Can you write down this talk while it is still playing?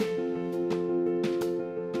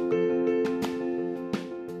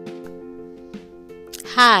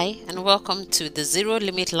Hi, and welcome to the Zero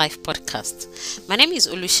Limit Life podcast. My name is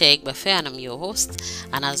Olusegun Bafe, and I'm your host.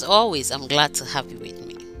 And as always, I'm glad to have you with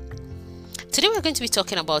me. Today, we're going to be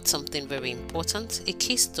talking about something very important, a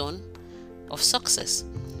keystone of success,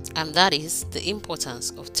 and that is the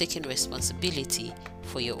importance of taking responsibility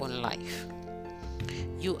for your own life.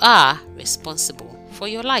 You are responsible for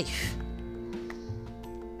your life.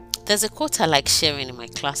 There's a quote I like sharing in my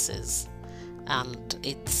classes, and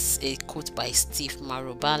it's a quote by Steve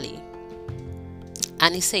Maraboli,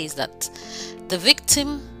 and he says that the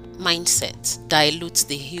victim mindset dilutes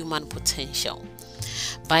the human potential.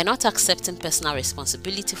 By not accepting personal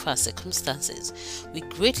responsibility for our circumstances, we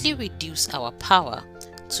greatly reduce our power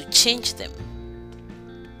to change them.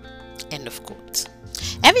 End of quote.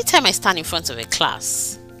 Every time I stand in front of a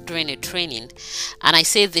class during a training and I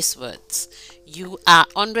say these words, you are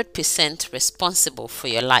 100% responsible for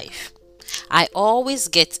your life, I always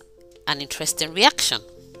get an interesting reaction.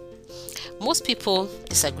 Most people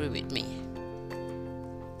disagree with me.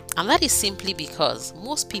 And that is simply because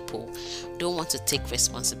most people don't want to take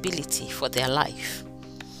responsibility for their life.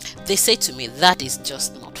 They say to me, that is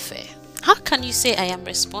just not fair. How can you say I am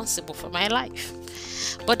responsible for my life?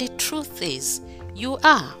 But the truth is, you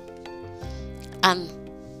are. And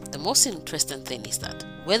the most interesting thing is that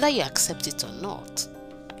whether you accept it or not,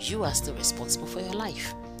 you are still responsible for your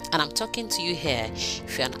life. And I'm talking to you here.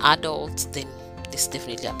 If you're an adult, then this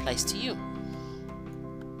definitely applies to you.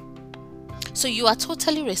 So you are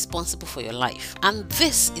totally responsible for your life. And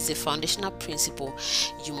this is a foundational principle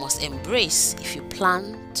you must embrace if you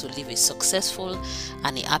plan to live a successful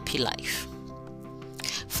and a happy life.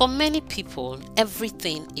 For many people,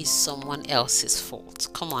 everything is someone else's fault.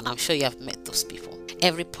 Come on, I'm sure you have met those people.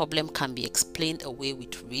 Every problem can be explained away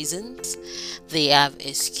with reasons. They have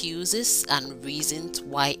excuses and reasons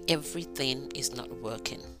why everything is not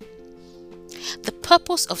working. The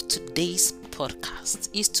purpose of today's podcast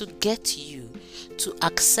is to get you to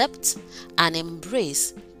accept and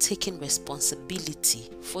embrace taking responsibility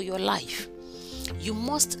for your life. You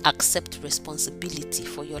must accept responsibility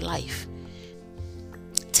for your life.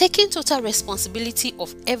 Taking total responsibility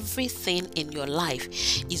of everything in your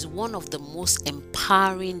life is one of the most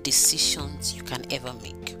empowering decisions you can ever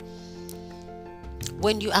make.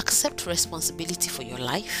 When you accept responsibility for your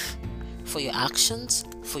life, for your actions,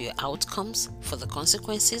 for your outcomes, for the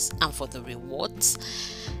consequences, and for the rewards,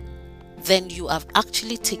 then you have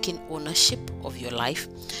actually taken ownership of your life,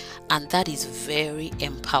 and that is very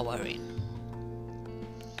empowering.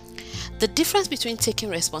 The difference between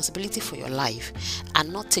taking responsibility for your life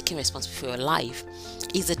and not taking responsibility for your life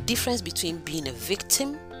is the difference between being a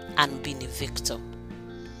victim and being a victor.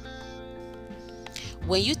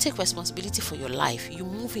 When you take responsibility for your life, you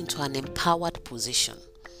move into an empowered position.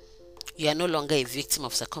 You are no longer a victim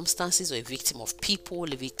of circumstances or a victim of people,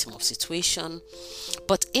 a victim of situation,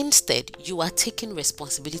 but instead you are taking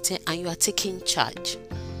responsibility and you are taking charge.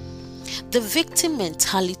 The victim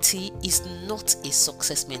mentality is not a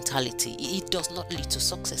success mentality. It does not lead to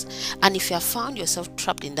success. And if you have found yourself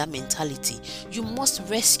trapped in that mentality, you must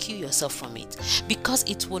rescue yourself from it, because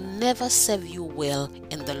it will never serve you well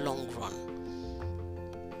in the long run.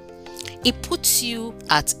 It puts you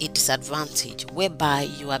at a disadvantage whereby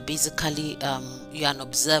you are basically you are an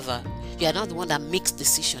observer. You are not the one that makes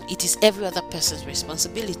decision. It is every other person's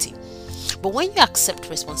responsibility. But when you accept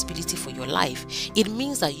responsibility for your life, it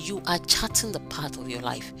means that you are charting the path of your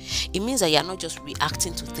life. It means that you are not just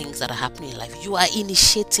reacting to things that are happening in life. You are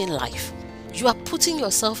initiating life. You are putting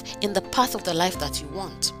yourself in the path of the life that you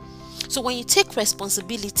want. So when you take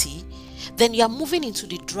responsibility, then you are moving into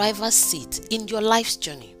the driver's seat in your life's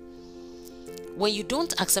journey. When you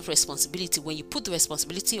don't accept responsibility, when you put the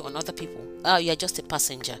responsibility on other people, you are just a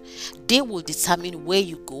passenger. They will determine where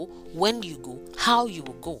you go, when you go, how you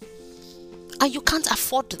will go. And you can't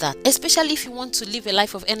afford that, especially if you want to live a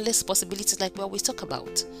life of endless possibilities like we always talk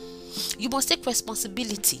about. You must take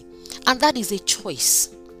responsibility, and that is a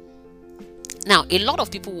choice. Now, a lot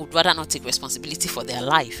of people would rather not take responsibility for their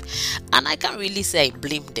life, and I can't really say I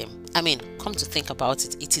blame them. I mean, come to think about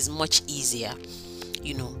it, it is much easier.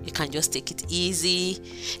 You can just take it easy,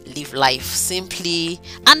 live life simply,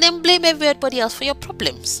 and then blame everybody else for your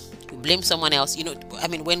problems. You blame someone else.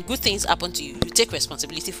 When good things happen to you, you take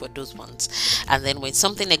responsibility for those ones. And then when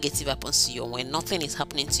something negative happens to you, or when nothing is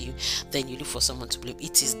happening to you, then you look for someone to blame.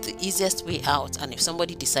 It is the easiest way out. And if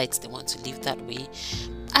somebody decides they want to live that way,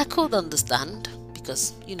 I could understand,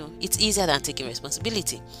 because, it's easier than taking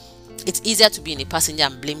responsibility. It's easier to be in a passenger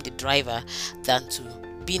and blame the driver than to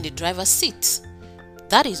be in the driver's seat.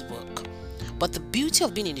 That is work. But the beauty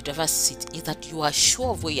of being in the driver's seat is that you are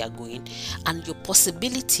sure of where you are going, and your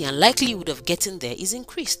possibility and likelihood of getting there is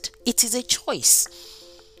increased. It is a choice.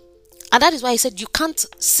 And that is why I said you can't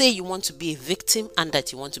say you want to be a victim and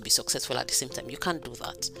that you want to be successful at the same time. You can't do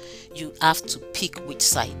that. You have to pick which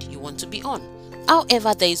side you want to be on.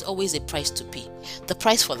 However, there is always a price to pay. The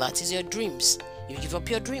price for that is your dreams. You give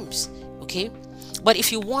up your dreams, okay? But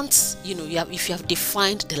if you want, if you have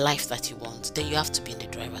defined the life that you want, then you have to be in the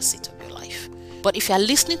driver's seat of your life. But if you are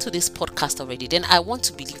listening to this podcast already, then I want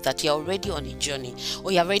to believe that you're already on a journey,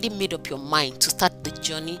 or you already made up your mind to start the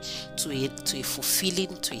journey to a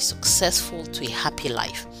fulfilling, to a successful, to a happy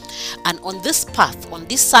life. And on this path, on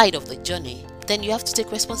this side of the journey, then you have to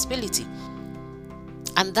take responsibility.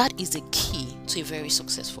 And that is the key to a very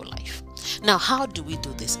successful life. Now, how do we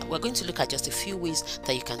do this? We're going to look at just a few ways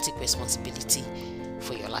that you can take responsibility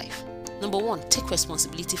for your life. Number one, take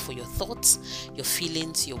responsibility for your thoughts, your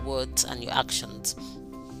feelings, your words, and your actions.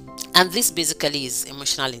 And this basically is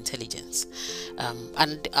emotional intelligence.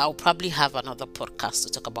 And I'll probably have another podcast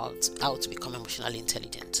to talk about how to become emotionally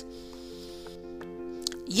intelligent.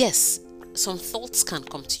 Yes, some thoughts can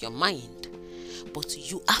come to your mind, but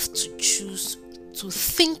you have to choose to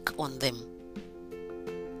think on them.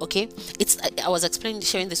 Okay, I was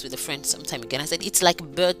sharing this with a friend some time ago. I said it's like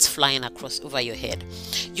birds flying over your head.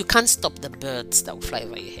 You can't stop the birds that will fly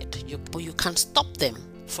over your head, but you can stop them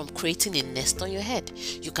from creating a nest on your head.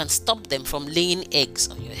 You can stop them from laying eggs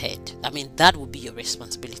on your head. I mean, that will be your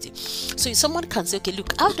responsibility. So if someone can say, okay,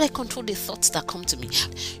 look, how do I control the thoughts that come to me?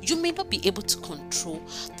 You may not be able to control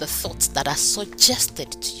the thoughts that are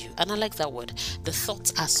suggested to you. And I like that word. The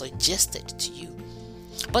thoughts are suggested to you,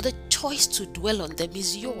 but the choice to dwell on them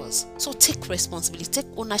is yours. So take responsibility, take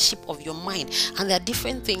ownership of your mind. And there are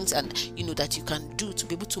different things that you can do to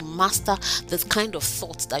be able to master the kind of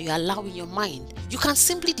thoughts that you allow in your mind. You can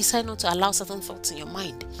simply decide not to allow certain thoughts in your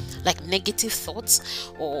mind, like negative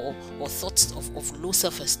thoughts or thoughts of low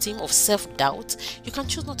self-esteem, of self-doubt. You can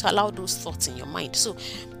choose not to allow those thoughts in your mind. So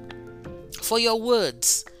for your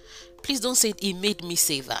words, please don't say it made me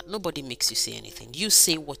say that. Nobody makes you say anything. You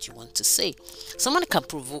say what you want to say. Someone can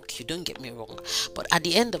provoke you, don't get me wrong. But at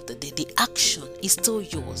the end of the day, the action is still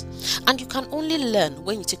yours. And you can only learn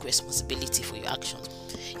when you take responsibility for your actions.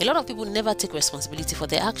 A lot of people never take responsibility for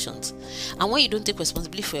their actions. And when you don't take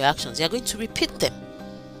responsibility for your actions, you're going to repeat them.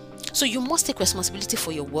 So you must take responsibility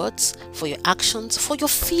for your words, for your actions, for your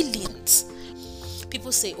feelings.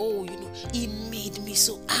 People say, oh, he made me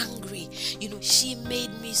so angry. She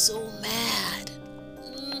made me so mad.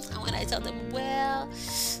 And when I tell them, well,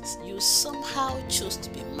 you somehow chose to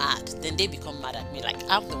be mad, then they become mad at me like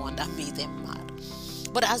I'm the one that made them mad.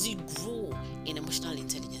 But as you grow in emotional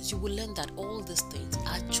intelligence, you will learn that all these things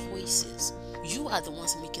are choices. You are the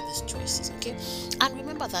ones making these choices, okay? And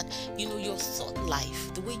remember that, your thought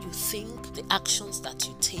life, the way you think, the actions that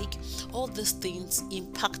you take, all these things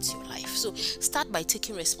impact your life. So start by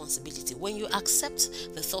taking responsibility. When you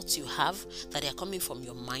accept the thoughts you have that are coming from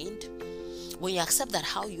your mind, when you accept that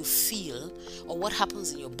how you feel or what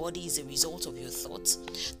happens in your body is a result of your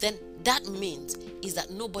thoughts, then that means is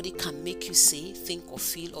that nobody can make you say, think, or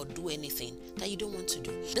feel, or do anything that you don't want to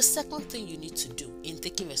do. The second thing you need to do in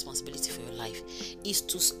taking responsibility for your life is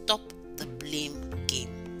to stop the blame game.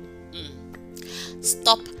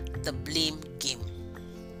 Stop the blame game.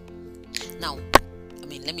 Now,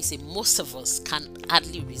 let me say most of us can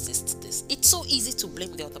hardly resist this. It's so easy to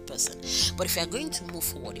blame the other person. But if you're going to move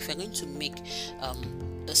forward, if you're going to make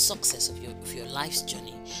a success of your life's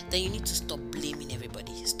journey, then you need to stop blaming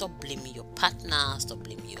everybody. Stop blaming your partner, stop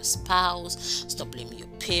blaming your spouse, stop blaming your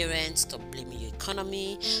parents, stop blaming your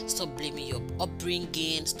economy, stop blaming your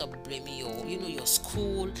upbringing, stop blaming your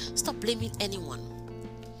school, stop blaming anyone.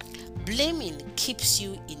 Blaming keeps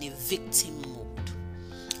you in a victim mode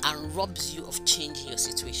and robs you of changing your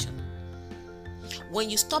situation. When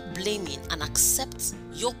you stop blaming and accept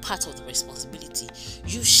your part of the responsibility,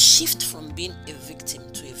 you shift from being a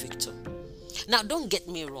victim to a victor. Now, don't get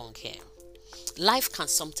me wrong here. Life can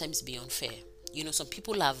sometimes be unfair. Some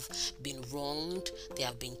people have been wronged, they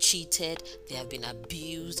have been cheated, they have been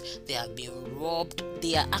abused, they have been robbed.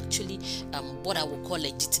 They are actually what I would call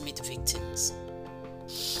legitimate victims.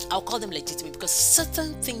 I'll call them legitimate because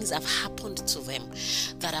certain things have happened to them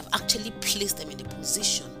that have actually placed them in a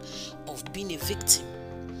position of being a victim.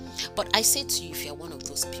 But I say to you, if you're one of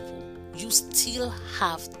those people, you still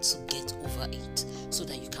have to get over it so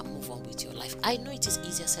that you can move on with your life. I know it is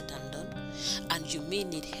easier said than done, and you may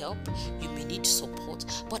need help, you may need support,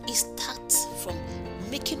 but it starts from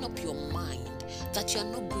making up your mind that you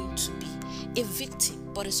are not going to be a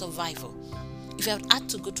victim but a survivor. If you have had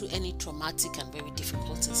to go through any traumatic and very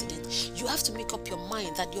difficult incident, you have to make up your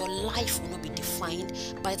mind that your life will not be defined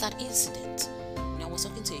by that incident. I was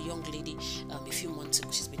talking to a young lady a few months ago.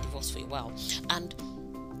 She's been divorced for a while, and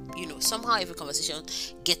somehow every conversation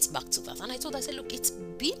gets back to that. And I told her, I said, look, it's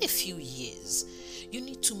been a few years. You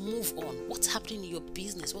need to move on. What's happening in your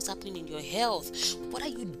business? What's happening in your health? What are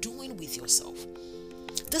you doing with yourself?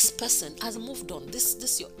 This person has moved on.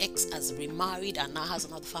 This your ex has remarried and now has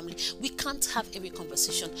another family. We can't have every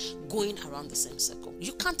conversation going around the same circle.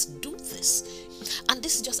 You can't do this. And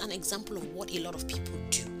this is just an example of what a lot of people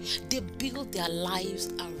do. They build their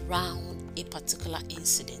lives around a particular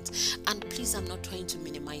incident. And please, I'm not trying to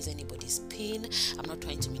minimize anybody's pain. I'm not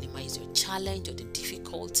trying to minimize your challenge or the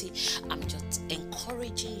difficulty. I'm just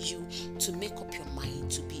encouraging you to make up your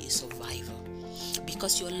mind to be a survivor.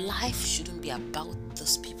 Because your life shouldn't be about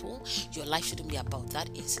those people. Your life shouldn't be about that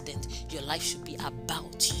incident. Your life should be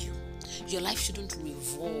about you. Your life shouldn't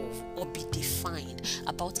revolve or be defined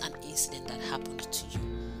about an incident that happened to you.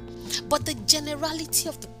 But the generality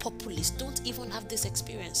of the populace don't even have these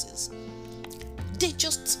experiences. They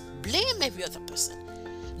just blame every other person.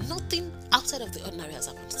 Nothing outside of the ordinary has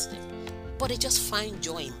happened to them. But they just find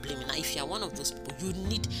joy in blaming. Now, if you are one of those people, you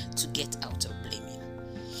need to get out of blaming.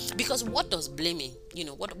 Because what does blaming,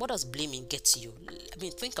 what does blaming get to you? I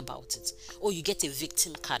mean, think about it. Oh, you get a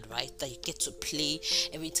victim card, right? That you get to play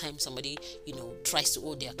every time somebody, tries to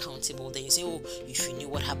hold you accountable. Then you say, oh, if you knew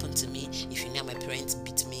what happened to me, if you knew my parents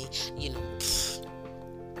beat me,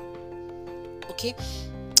 Okay?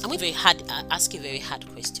 I'm going to ask you a very hard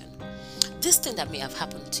question. This thing that may have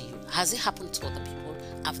happened to you, has it happened to other people?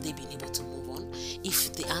 Have they been able to move on?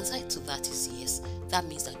 If the answer to that is yes, that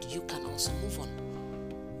means that you can also move on.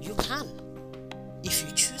 You can, if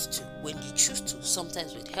you choose to, when you choose to,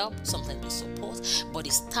 sometimes with help, sometimes with support, but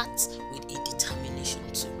it starts with a determination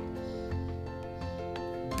too.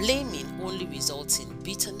 Blaming only results in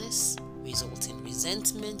bitterness, results in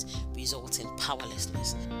resentment, results in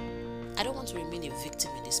powerlessness. I don't want to remain a victim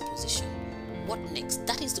in this position. What next?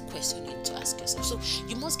 That is the question you need to ask yourself. So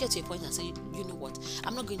you must get to a point and say, you know what,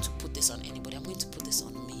 I'm not going to put this on anybody, I'm going to put this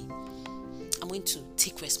on me. I'm going to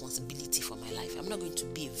take responsibility for my life. I'm not going to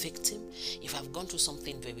be a victim. If I've gone through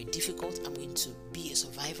something very difficult, I'm going to be a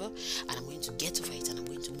survivor and I'm going to get over it and I'm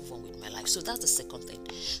going to move on with my life. So that's the second thing.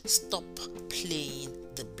 Stop playing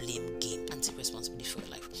the blame game and take responsibility for your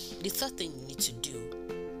life. The third thing you need to do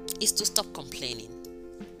is to stop complaining.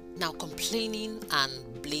 Now, complaining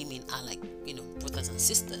and blaming are like, brothers and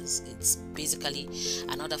sisters. It's basically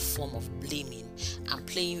another form of blaming and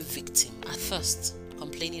playing victim. At first,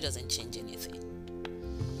 complaining doesn't change anything.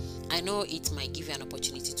 I know it might give you an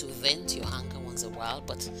opportunity to vent your anger once in a while,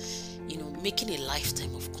 but making a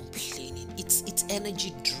lifetime of complaining, it's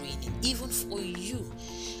energy draining, even for you.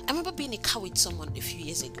 I remember being in a car with someone a few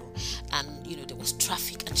years ago, and there was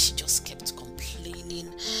traffic, and she just kept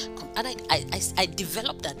complaining, and I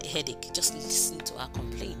developed that headache just listening to her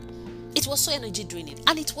complain. It was so energy draining,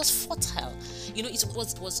 and it was futile.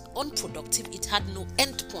 It was unproductive. It had no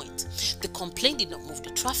end point. The complaint did not move the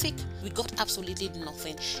traffic. We got absolutely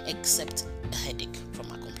nothing except a headache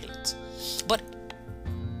from our complaint. But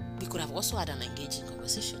we could have also had an engaging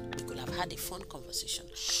conversation. We could have had a fun conversation.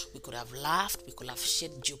 We could have laughed. We could have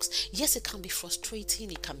shared jokes. Yes, it can be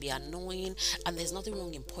frustrating. It can be annoying, and there's nothing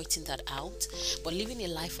wrong in pointing that out. But living a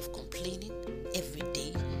life of complaining every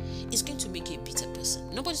day is going to make you a bitter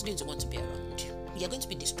person. Nobody's going to want to be around you. You're going to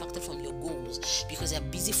be distracted from your goals because you're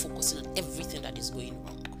busy focusing on everything that is going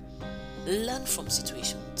wrong. Learn from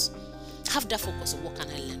situations. Have that focus of what can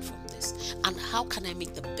I learn from this, and how can I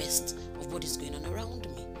make the best of what is going on around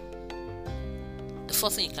me. The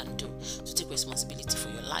fourth thing you can do to take responsibility for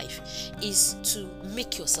your life is to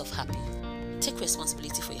make yourself happy. Take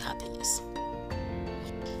responsibility for your happiness.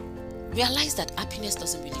 Realize that happiness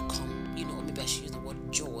doesn't really come, or maybe I should use the word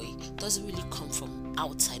joy, doesn't really come from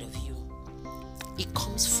outside of you. It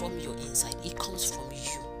comes from your inside. It comes from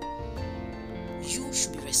you. You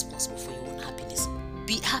should be responsible for your own happiness.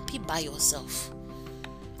 Be happy by yourself.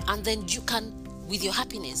 And then you can, with your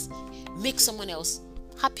happiness, make someone else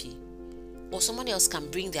happy. Or someone else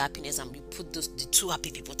can bring their happiness, and you put the two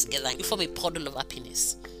happy people together and you form a puddle of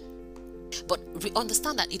happiness. But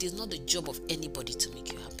understand that it is not the job of anybody to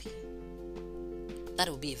make you happy. That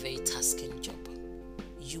will be a very tasking job.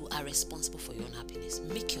 You are responsible for your own happiness.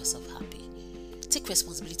 Make yourself happy. Take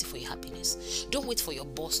responsibility for your happiness. Don't wait for your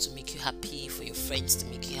boss to make you happy, for your friends to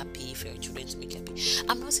make you happy, for your children to make you happy.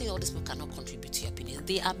 I'm not saying all these people cannot contribute to your happiness.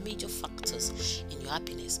 They are major factors in your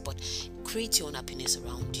happiness, but create your own happiness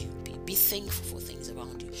around you. Be thankful for things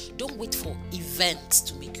around you. Don't wait for events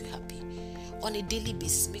to make you happy. On a daily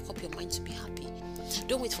basis, make up your mind to be happy.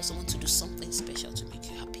 Don't wait for someone to do something special to make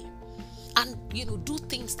you happy. And do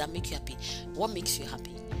things that make you happy. What makes you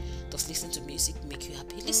happy? Does listening to music make you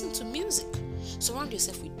happy? Listen to music. Surround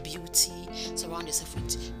yourself with beauty. Surround yourself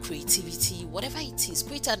with creativity. Whatever it is,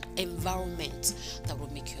 create an environment that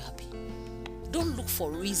will make you happy. Don't look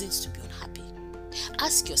for reasons to be unhappy.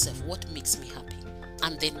 Ask yourself, what makes me happy?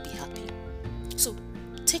 And then be happy. So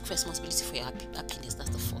take responsibility for your happiness. That's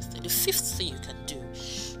the fourth thing. The fifth thing you can do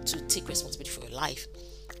to take responsibility for your life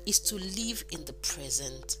is to live in the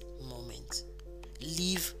present moment.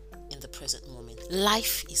 Live in the present moment.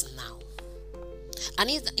 Life is now. And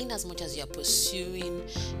in as much as you are pursuing,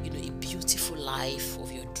 a beautiful life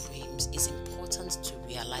of your dreams, it's important to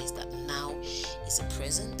realize that now is the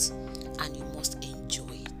present and you must enjoy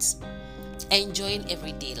it. Enjoying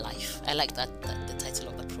everyday life. I like that the title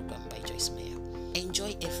of the program by Joyce Meyer.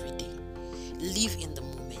 Enjoy every day. Live in the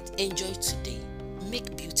moment. Enjoy today.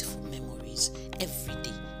 Make beautiful memories every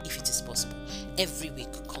day if it is possible. Every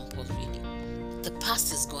week, compulsorily. The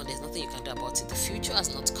past is gone. There's nothing you can do about it. The future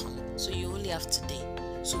has not come. So you only have today.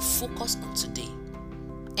 So focus on today.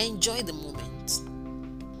 Enjoy the moment.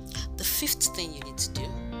 The fifth thing you need to do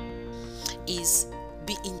is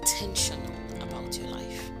be intentional about your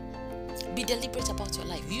life. Be deliberate about your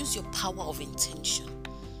life. Use your power of intention.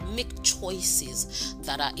 Make choices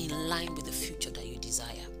that are in line with the future that you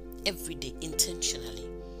desire. Every day, intentionally.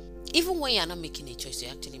 Even when you are not making a choice,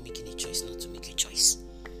 you're actually making a choice not to make a choice.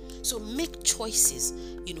 So make choices,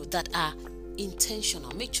 that are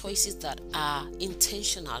intentional. Make choices that are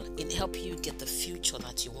intentional in helping you get the future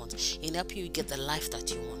that you want, in helping you get the life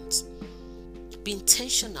that you want. Be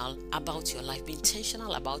intentional about your life. Be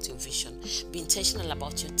intentional about your vision. Be intentional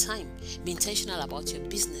about your time. Be intentional about your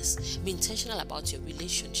business. Be intentional about your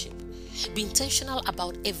relationship. Be intentional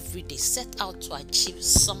about every day. Set out to achieve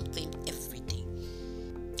something every day.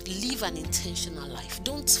 Live an intentional life.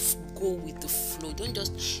 Don't go with the flow. Don't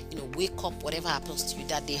just, wake up, whatever happens to you,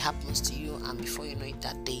 that day happens to you, and before you know it,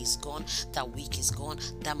 that day is gone, that week is gone,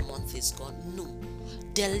 that month is gone. No.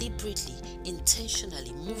 Deliberately,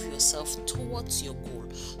 intentionally move yourself towards your goal,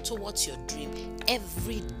 towards your dream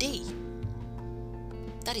every day.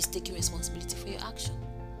 That is taking responsibility for your action.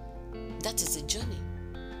 That is the journey.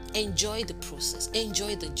 Enjoy the process.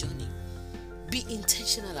 Enjoy the journey. Be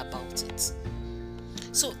intentional about it.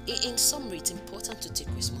 So, in summary, it's important to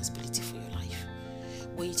take responsibility for your life.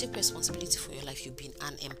 When you take responsibility for your life, you've been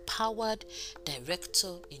an empowered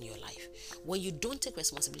director in your life. When you don't take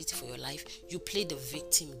responsibility for your life, you play the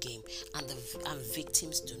victim game, and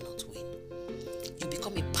victims do not win. You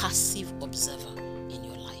become a passive observer in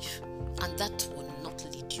your life, and that will not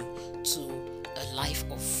lead you to a life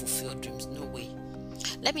of fulfilled dreams. No way.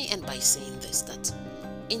 Let me end by saying this, that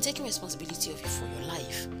in taking responsibility for your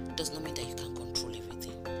life does not mean that you can control everything.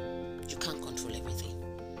 You can't control everything.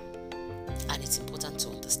 And it's important to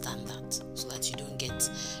understand that, so that you don't get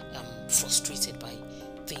frustrated by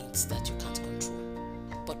things that you can't control.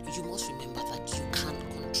 But you must remember that you can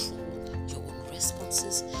control your own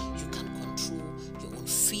responses. You can control your own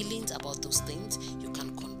feelings about those things. You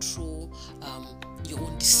can control your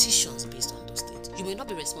own decisions based on those things. You may not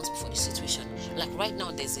be responsible for the situation. Like right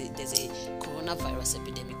now, there's a coronavirus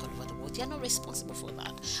epidemic all over the world. You're not responsible for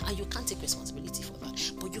that, and you can't take responsibility for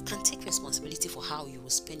that. But you can take responsibility for how you will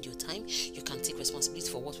spend your time. You can take responsibility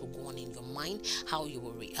for what will go on in your mind, how you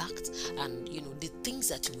will react, and the things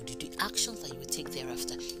that you will do, the actions that you will take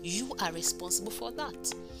thereafter. You are responsible for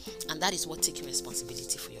that, and that is what taking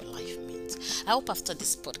responsibility for your life means. I hope after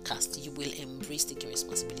this podcast you will embrace taking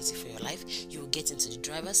responsibility for your life. You will get into the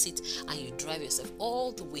driver's seat and you drive yourself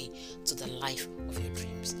all the way to the life of your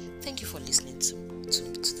dreams. Thank you for listening to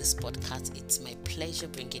this podcast. It's my pleasure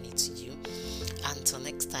bringing it to you. Until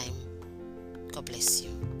next time, God bless you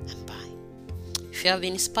and bye. If you have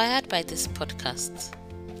been inspired by this podcast,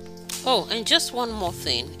 and just one more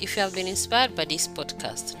thing, if you have been inspired by this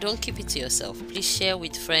podcast, don't keep it to yourself. Please share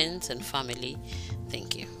with friends and family.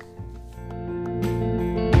 Thank you.